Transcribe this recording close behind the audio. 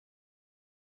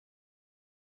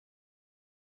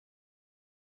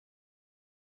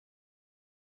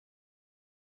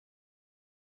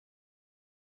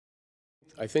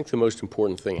I think the most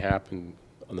important thing happened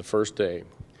on the first day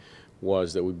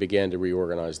was that we began to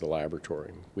reorganize the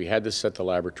laboratory. We had to set the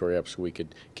laboratory up so we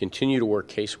could continue to work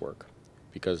casework,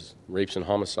 because rapes and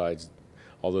homicides,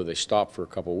 although they stopped for a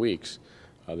couple of weeks,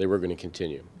 they were going to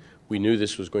continue. We knew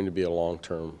this was going to be a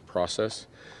long-term process,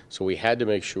 so we had to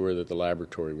make sure that the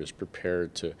laboratory was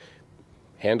prepared to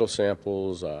handle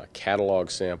samples,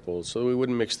 catalog samples, so we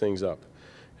wouldn't mix things up.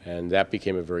 And that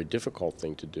became a very difficult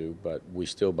thing to do, but we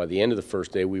still, by the end of the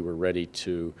first day, we were ready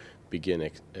to begin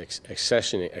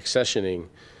accessioning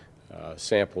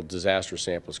disaster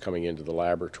samples coming into the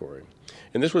laboratory.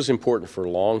 And this was important for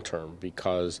long term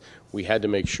because we had to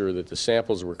make sure that the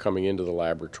samples that were coming into the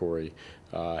laboratory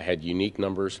had unique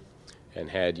numbers and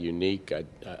had unique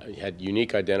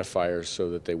identifiers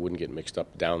so that they wouldn't get mixed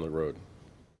up down the road.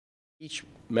 Each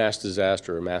mass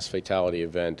disaster or mass fatality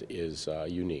event is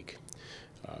unique.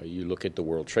 You look at the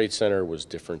World Trade Center, was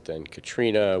different than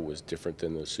Katrina, was different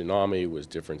than the tsunami, was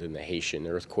different than the Haitian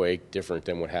earthquake, different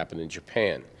than what happened in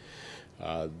Japan.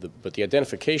 But the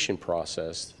identification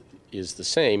process is the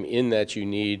same in that you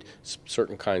need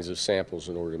certain kinds of samples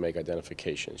in order to make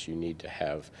identifications. You need to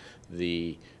have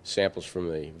the samples from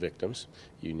the victims,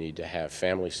 you need to have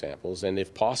family samples, and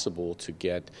if possible to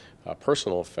get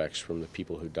personal effects from the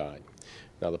people who died.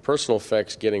 Now the personal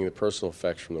effects, getting the personal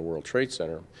effects from the World Trade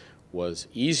Center was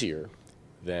easier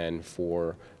than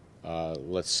for,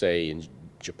 let's say, in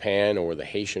Japan or the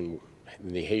Haitian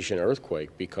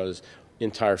earthquake, because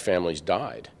entire families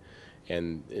died.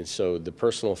 And so the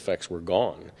personal effects were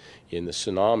gone. In the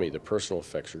tsunami, the personal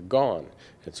effects are gone.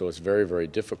 And so it's very, very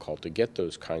difficult to get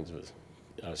those kinds of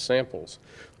samples.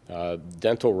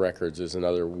 Dental records is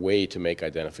another way to make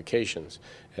identifications.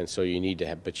 And so you need to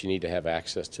have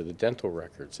access to the dental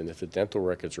records. And if the dental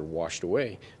records are washed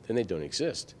away, then they don't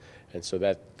exist. And so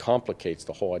that complicates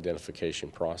the whole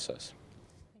identification process.